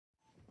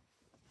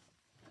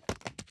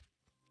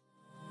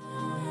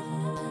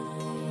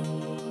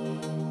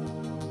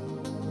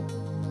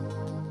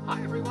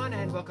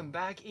and welcome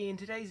back. In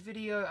today's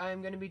video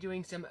I'm going to be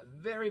doing some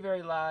very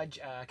large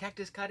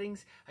cactus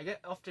cuttings. I get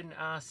often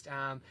asked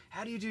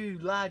how do you do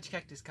large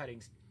cactus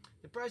cuttings?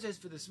 The process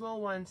for the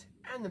small ones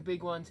and the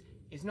big ones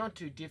is not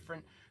too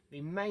different. The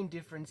main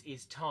difference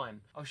is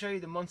time. I'll show you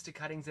the monster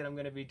cuttings that I'm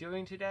going to be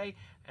doing today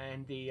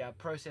and the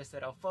process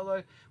that I'll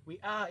follow. We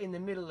are in the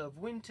middle of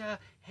winter,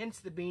 hence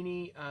the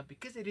beanie,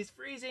 because it is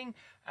freezing.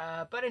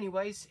 But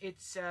anyways,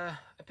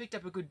 I picked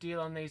up a good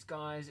deal on these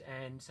guys,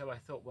 and so I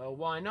thought, well,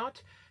 why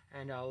not?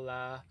 And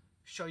I'll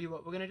show you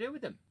what we're going to do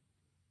with them.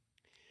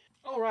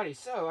 Alrighty,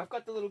 so I've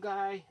got the little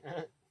guy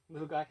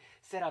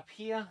set up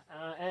here,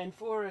 and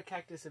for a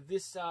cactus of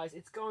this size,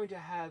 it's going to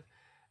have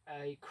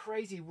a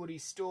crazy woody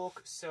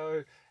stalk,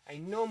 so a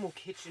normal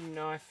kitchen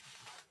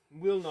knife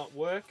will not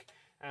work,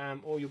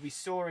 or you'll be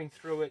sawing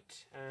through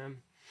it,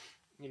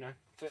 you know,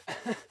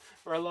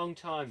 for a long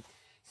time.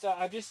 So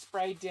I've just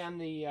sprayed down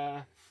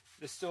the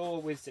saw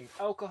with some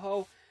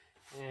alcohol,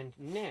 and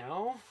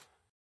now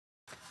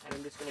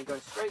I'm just going to go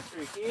straight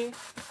through here.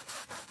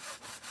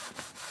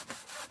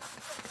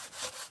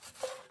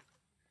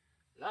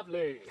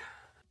 Lovely.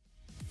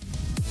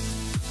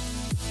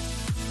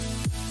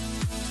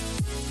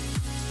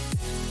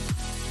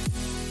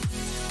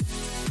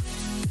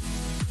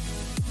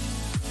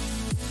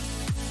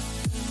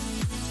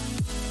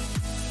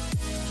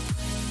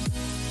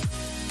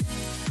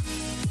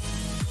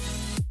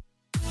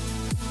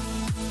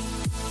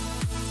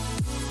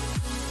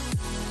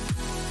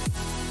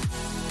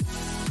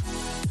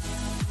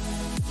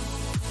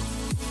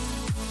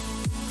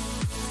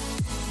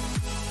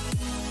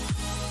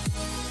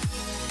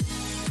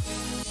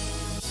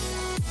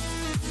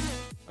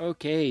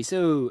 Okay,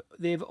 so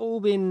they've all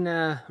been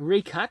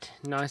recut,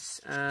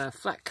 nice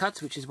flat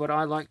cuts, which is what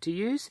I like to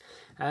use.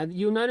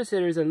 You'll notice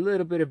there is a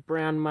little bit of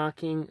brown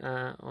marking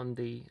on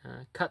the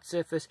cut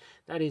surface.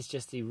 That is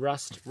just the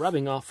rust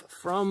rubbing off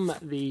from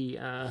the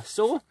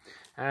saw.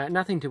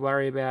 Nothing to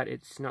worry about,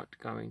 it's not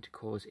going to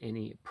cause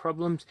any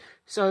problems.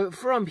 So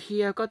from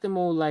here, I've got them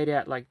all laid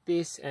out like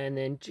this, and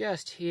then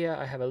just here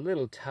I have a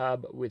little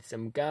tub with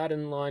some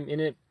garden lime in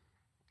it.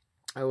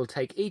 I will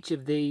take each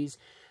of these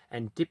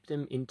and dip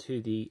them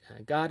into the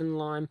garden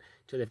lime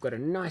till they've got a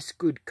nice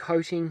good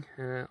coating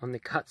on the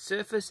cut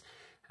surface.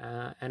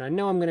 And I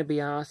know I'm going to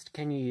be asked,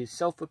 can you use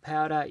sulfur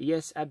powder?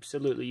 Yes,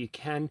 absolutely you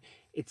can.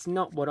 It's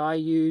not what I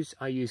use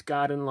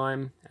garden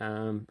lime,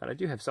 but I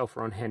do have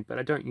sulfur on hand, but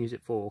I don't use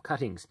it for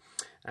cuttings.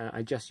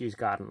 I just use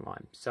garden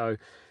lime. So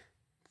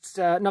it's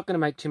not going to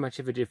make too much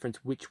of a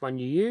difference which one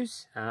you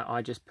use.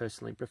 I just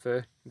personally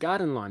prefer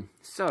garden lime.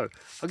 So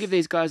I'll give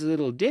these guys a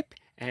little dip,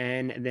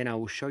 and then I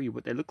will show you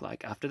what they look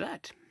like after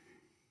that.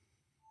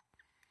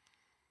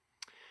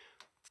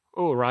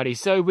 Alrighty,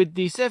 so with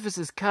the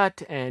surfaces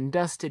cut and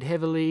dusted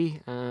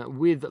heavily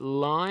with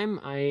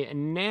lime, I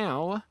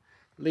now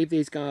leave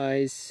these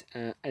guys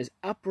as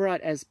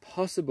upright as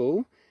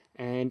possible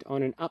and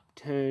on an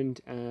upturned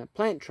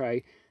plant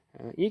tray.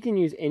 You can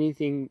use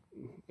anything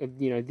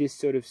of, you know, this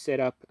sort of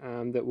setup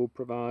that will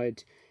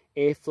provide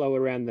airflow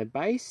around the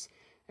base,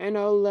 and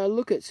I'll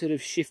look at sort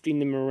of shifting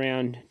them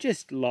around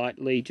just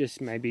lightly, just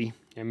maybe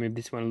move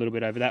this one a little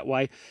bit over that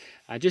way,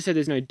 just so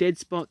there's no dead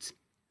spots.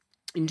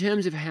 In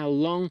terms of how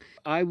long,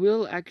 I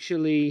will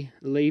actually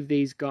leave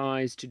these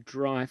guys to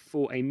dry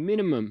for a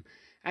minimum,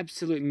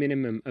 absolute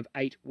minimum of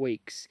 8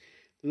 weeks.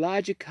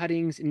 Larger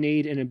cuttings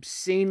need an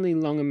obscenely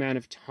long amount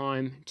of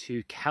time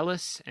to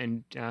callus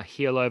and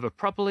heal over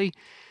properly.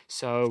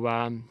 So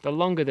the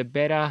longer the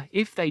better.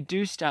 If they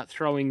do start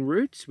throwing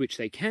roots, which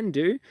they can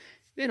do,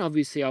 then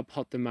obviously I'll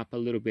pot them up a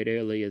little bit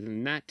earlier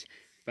than that.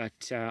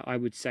 But I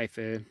would say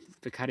for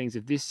cuttings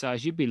of this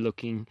size, you'd be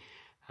looking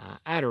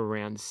at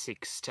around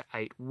 6 to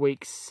 8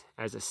 weeks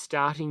as a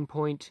starting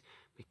point,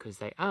 because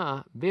they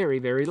are very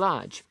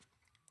large.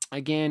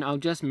 Again, I'll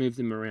just move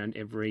them around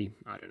every,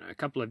 I don't know, a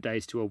couple of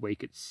days to a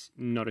week. It's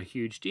not a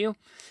huge deal.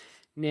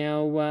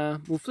 Now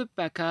we'll flip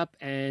back up,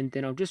 and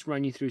then I'll just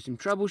run you through some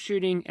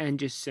troubleshooting and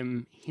just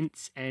some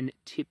hints and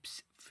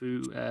tips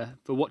for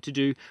what to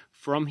do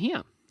from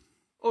here.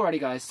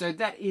 Alrighty guys, so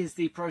that is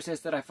the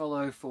process that I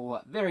follow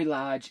for very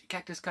large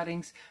cactus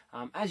cuttings.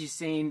 As you've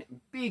seen,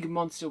 big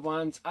monster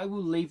ones, I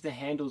will leave the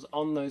handles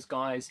on those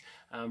guys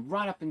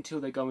right up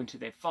until they go into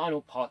their final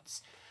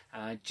pots,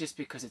 just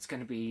because it's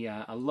going to be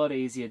a lot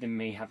easier than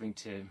me having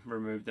to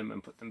remove them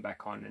and put them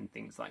back on and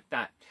things like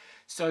that.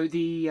 So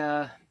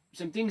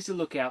some things to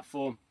look out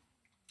for.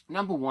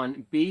 Number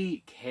one,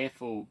 be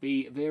careful.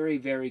 Be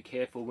very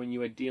careful when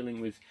you are dealing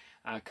with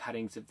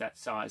cuttings of that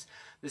size.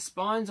 The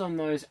spines on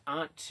those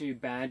aren't too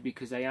bad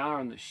because they are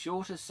on the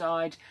shorter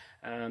side.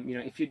 You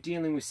know, if you're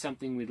dealing with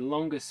something with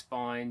longer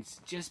spines,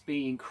 just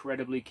be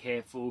incredibly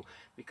careful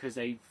because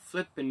they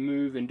flip and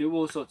move and do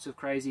all sorts of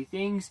crazy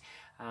things,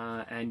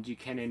 and you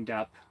can end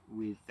up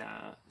with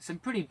some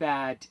pretty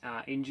bad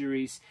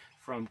injuries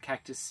from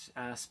cactus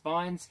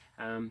spines.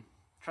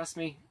 Trust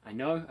me, I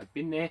know, I've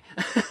been there.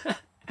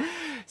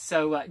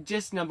 So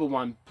just number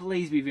one,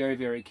 please be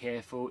very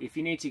careful. If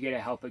you need to get a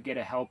helper, get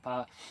a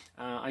helper.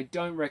 I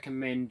don't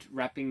recommend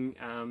wrapping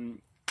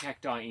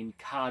cacti in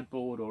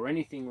cardboard or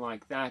anything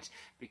like that,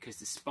 because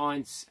the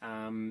spines,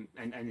 and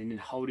then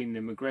holding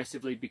them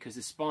aggressively, because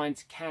the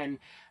spines can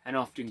and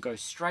often go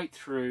straight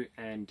through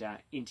and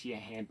into your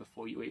hand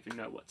before you even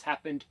know what's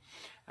happened.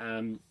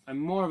 I'm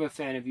more of a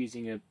fan of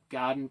using a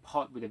garden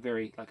pot with a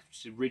very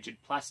just a rigid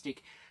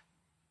plastic.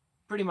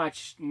 Pretty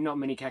much not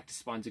many cactus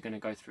spines are going to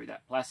go through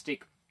that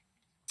plastic.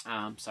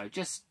 So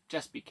just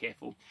be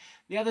careful.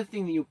 The other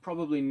thing that you'll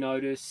probably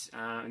notice,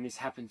 and this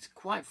happens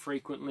quite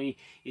frequently,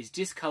 is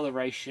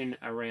discoloration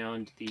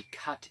around the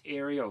cut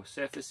area or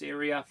surface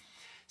area.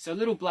 So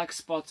little black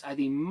spots are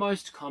the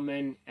most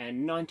common,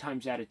 and 9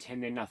 times out of 10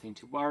 they're nothing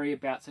to worry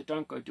about, so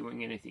don't go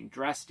doing anything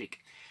drastic.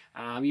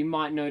 You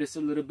might notice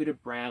a little bit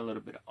of brown, a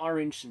little bit of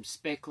orange, some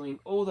speckling,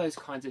 all those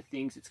kinds of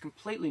things. It's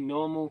completely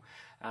normal.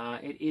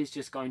 It is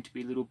just going to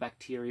be little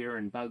bacteria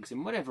and bugs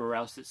and whatever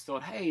else that's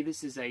thought, hey,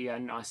 this is a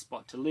nice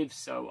spot to live,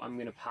 so I'm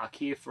going to park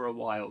here for a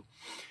while.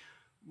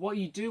 What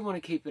you do want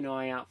to keep an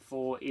eye out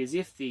for is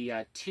if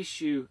the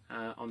tissue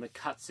on the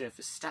cut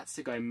surface starts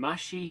to go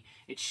mushy.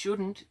 It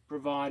shouldn't,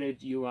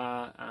 provided you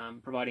are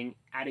providing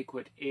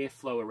adequate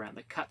airflow around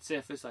the cut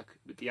surface, like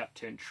with the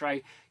upturned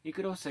tray. You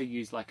could also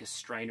use like a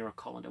strainer, a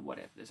colander,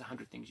 whatever. There's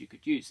 100 things you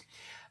could use.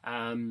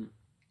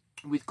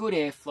 With good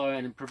airflow,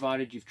 and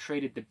provided you've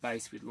treated the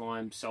base with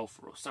lime,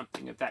 sulfur or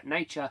something of that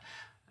nature,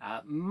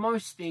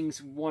 most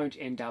things won't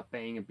end up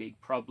being a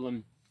big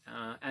problem.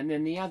 And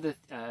then the other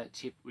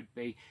tip would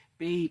be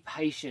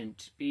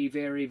patient. Be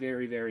very,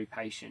 very, very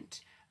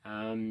patient.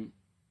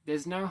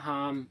 There's no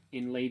harm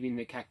in leaving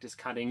the cactus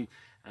cutting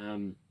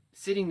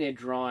sitting there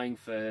drying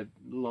for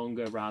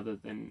longer rather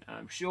than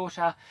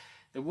shorter.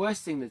 The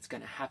worst thing that's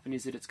going to happen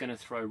is that it's going to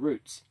throw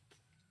roots.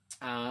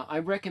 I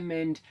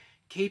recommend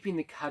keeping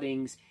the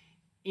cuttings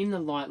in the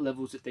light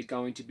levels that they're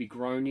going to be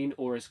grown in,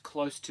 or as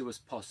close to as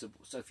possible.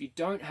 So if you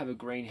don't have a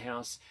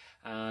greenhouse,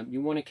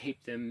 you want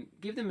to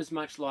give them as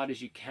much light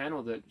as you can,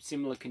 or the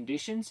similar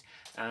conditions,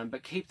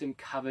 but keep them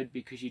covered,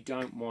 because you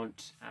don't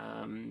want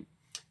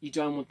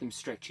them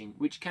stretching,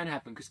 which can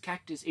happen because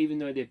cactus, even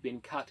though they've been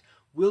cut,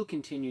 will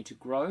continue to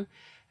grow.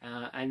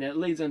 And that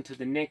leads on to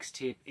the next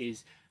tip: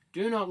 is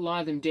do not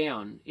lie them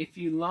down. If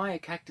you lie a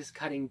cactus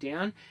cutting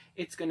down,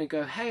 it's going to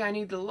go, hey, I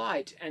need the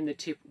light, and the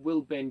tip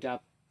will bend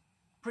up.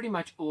 Pretty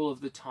much all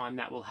of the time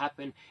that will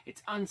happen.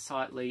 It's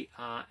unsightly,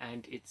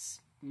 and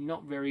it's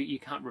not very, you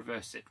can't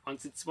reverse it.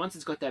 Once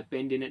it's got that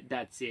bend in it,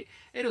 that's it.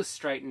 It'll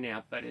straighten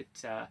out, but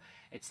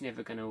it's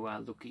never going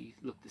to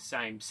look the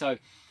same. So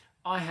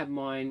I have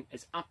mine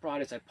as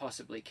upright as I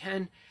possibly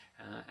can,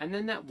 and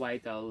then that way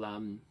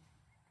they'll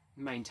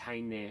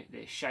maintain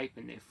their shape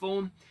and their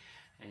form.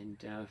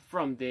 And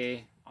from there,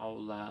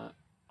 I'll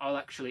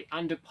actually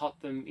underpot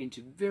them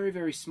into very,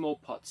 very small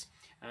pots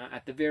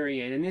at the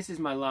very end. And this is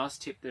my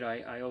last tip that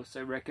I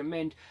also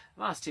recommend.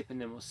 Last tip,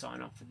 and then we'll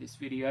sign off for this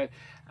video.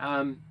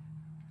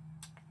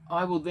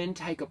 I will then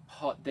take a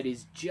pot that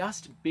is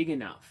just big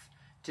enough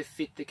to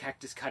fit the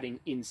cactus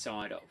cutting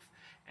inside of.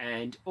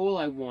 And all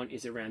I want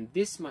is around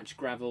this much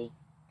gravel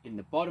in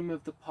the bottom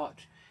of the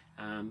pot.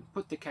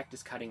 Put the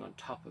cactus cutting on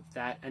top of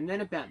that, and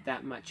then about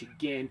that much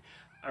again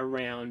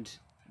around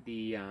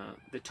the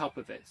top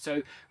of it.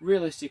 So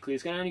realistically,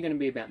 it's only going to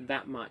be about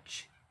that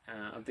much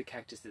of the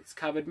cactus that's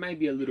covered,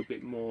 maybe a little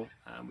bit more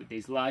with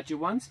these larger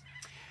ones.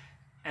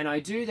 And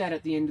I do that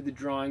at the end of the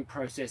drying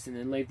process, and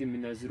then leave them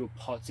in those little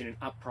pots in an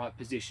upright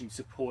position,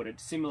 supported,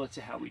 similar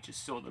to how we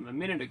just saw them a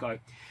minute ago,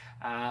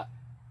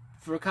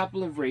 for a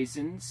couple of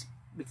reasons.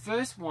 The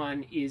first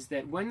one is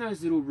that when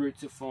those little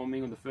roots are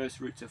forming, or the first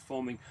roots are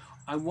forming,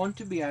 I want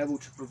to be able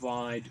to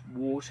provide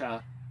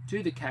water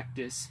to the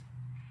cactus,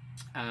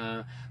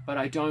 but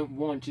I don't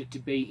want it to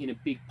be in a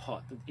big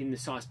pot, in the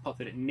size pot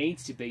that it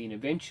needs to be in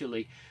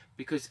eventually,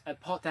 because a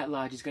pot that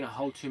large is going to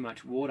hold too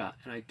much water,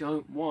 and I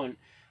don't want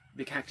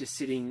the cactus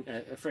sitting,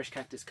 a fresh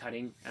cactus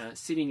cutting,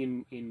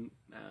 sitting in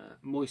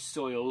moist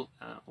soil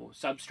or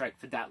substrate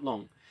for that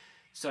long.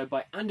 So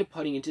by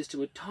underpotting it just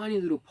to a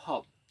tiny little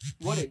pot,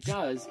 what it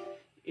does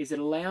is it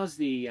allows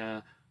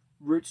the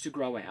roots to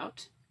grow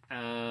out,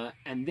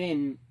 and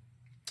then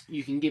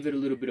you can give it a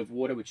little bit of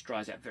water, which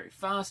dries out very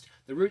fast.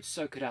 The roots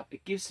soak it up.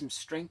 It gives some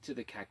strength to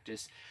the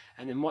cactus.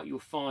 And then what you'll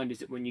find is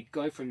that when you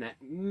go from that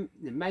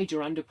the major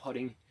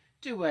underpotting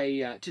to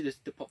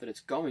the pot that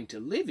it's going to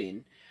live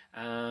in,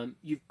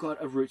 you've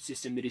got a root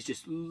system that is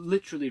just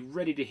literally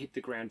ready to hit the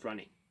ground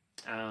running.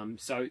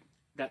 So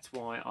that's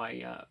why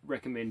I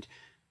recommend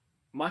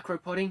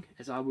micropotting,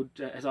 as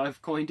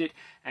I've coined it,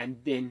 and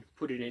then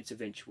put it in its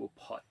eventual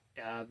pot.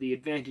 The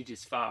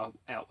advantages far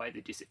outweigh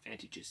the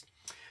disadvantages.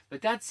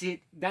 But that's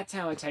it. That's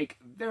how I take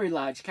very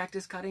large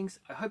cactus cuttings.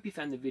 I hope you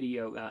found the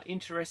video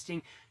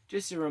interesting.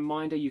 Just a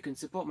reminder, you can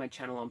support my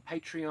channel on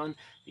Patreon.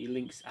 The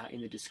links are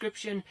in the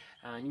description.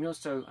 You can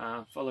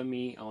also follow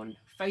me on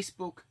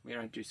Facebook,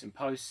 where I do some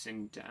posts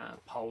and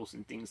polls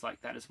and things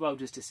like that as well,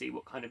 just to see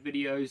what kind of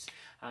videos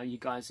you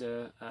guys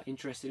are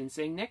interested in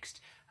seeing next.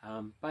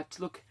 But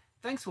look,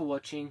 thanks for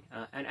watching,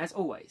 and as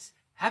always,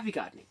 happy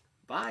gardening.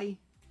 Bye!